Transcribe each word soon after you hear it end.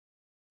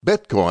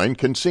Bitcoin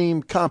can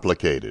seem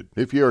complicated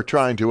if you're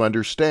trying to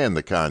understand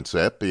the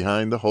concept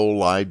behind the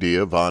whole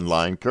idea of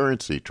online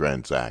currency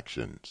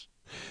transactions.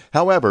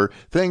 However,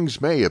 things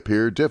may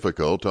appear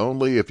difficult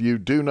only if you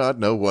do not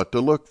know what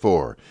to look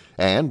for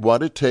and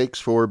what it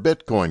takes for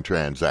Bitcoin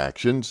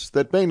transactions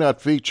that may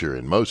not feature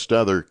in most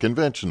other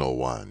conventional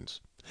ones.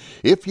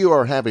 If you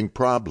are having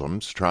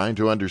problems trying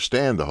to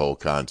understand the whole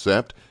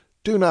concept,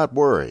 do not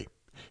worry.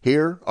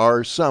 Here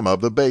are some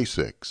of the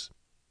basics.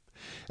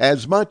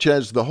 As much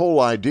as the whole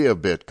idea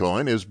of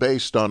Bitcoin is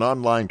based on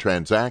online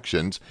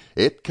transactions,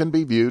 it can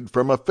be viewed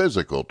from a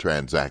physical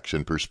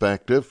transaction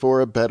perspective for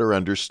a better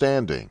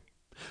understanding.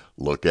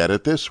 Look at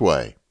it this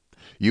way.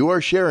 You are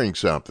sharing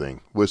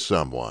something with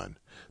someone.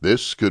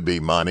 This could be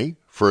money,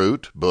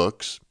 fruit,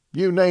 books,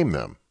 you name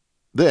them.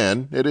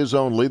 Then it is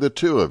only the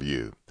two of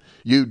you.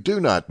 You do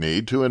not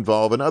need to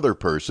involve another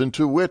person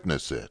to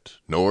witness it,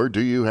 nor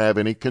do you have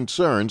any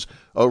concerns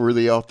over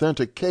the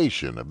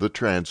authentication of the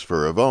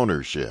transfer of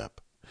ownership.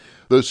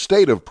 The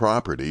state of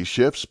property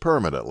shifts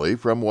permanently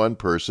from one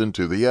person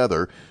to the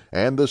other,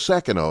 and the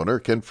second owner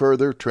can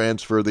further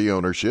transfer the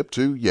ownership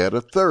to yet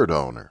a third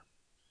owner.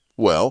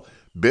 Well,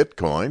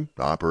 Bitcoin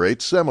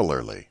operates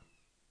similarly.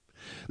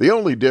 The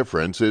only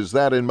difference is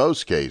that in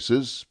most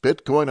cases,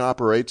 Bitcoin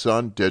operates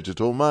on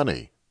digital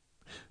money.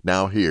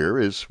 Now here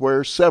is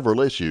where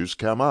several issues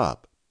come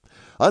up.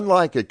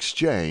 Unlike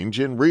exchange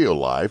in real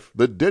life,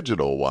 the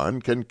digital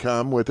one can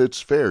come with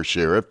its fair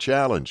share of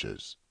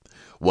challenges.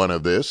 One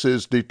of this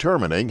is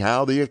determining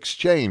how the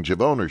exchange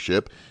of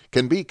ownership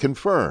can be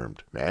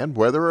confirmed and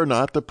whether or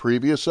not the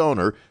previous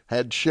owner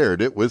had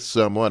shared it with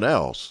someone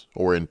else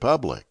or in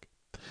public.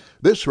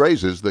 This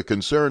raises the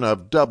concern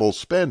of double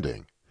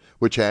spending,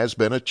 which has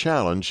been a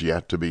challenge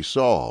yet to be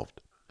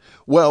solved.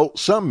 Well,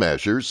 some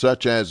measures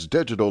such as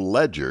digital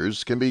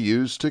ledgers can be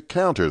used to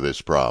counter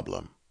this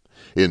problem.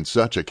 In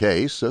such a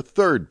case, a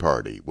third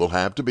party will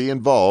have to be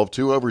involved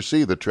to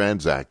oversee the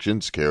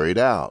transactions carried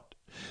out.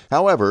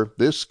 However,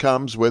 this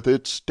comes with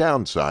its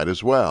downside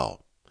as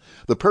well.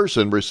 The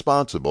person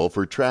responsible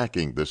for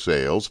tracking the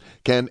sales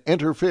can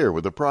interfere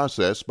with the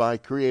process by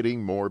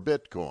creating more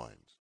Bitcoin.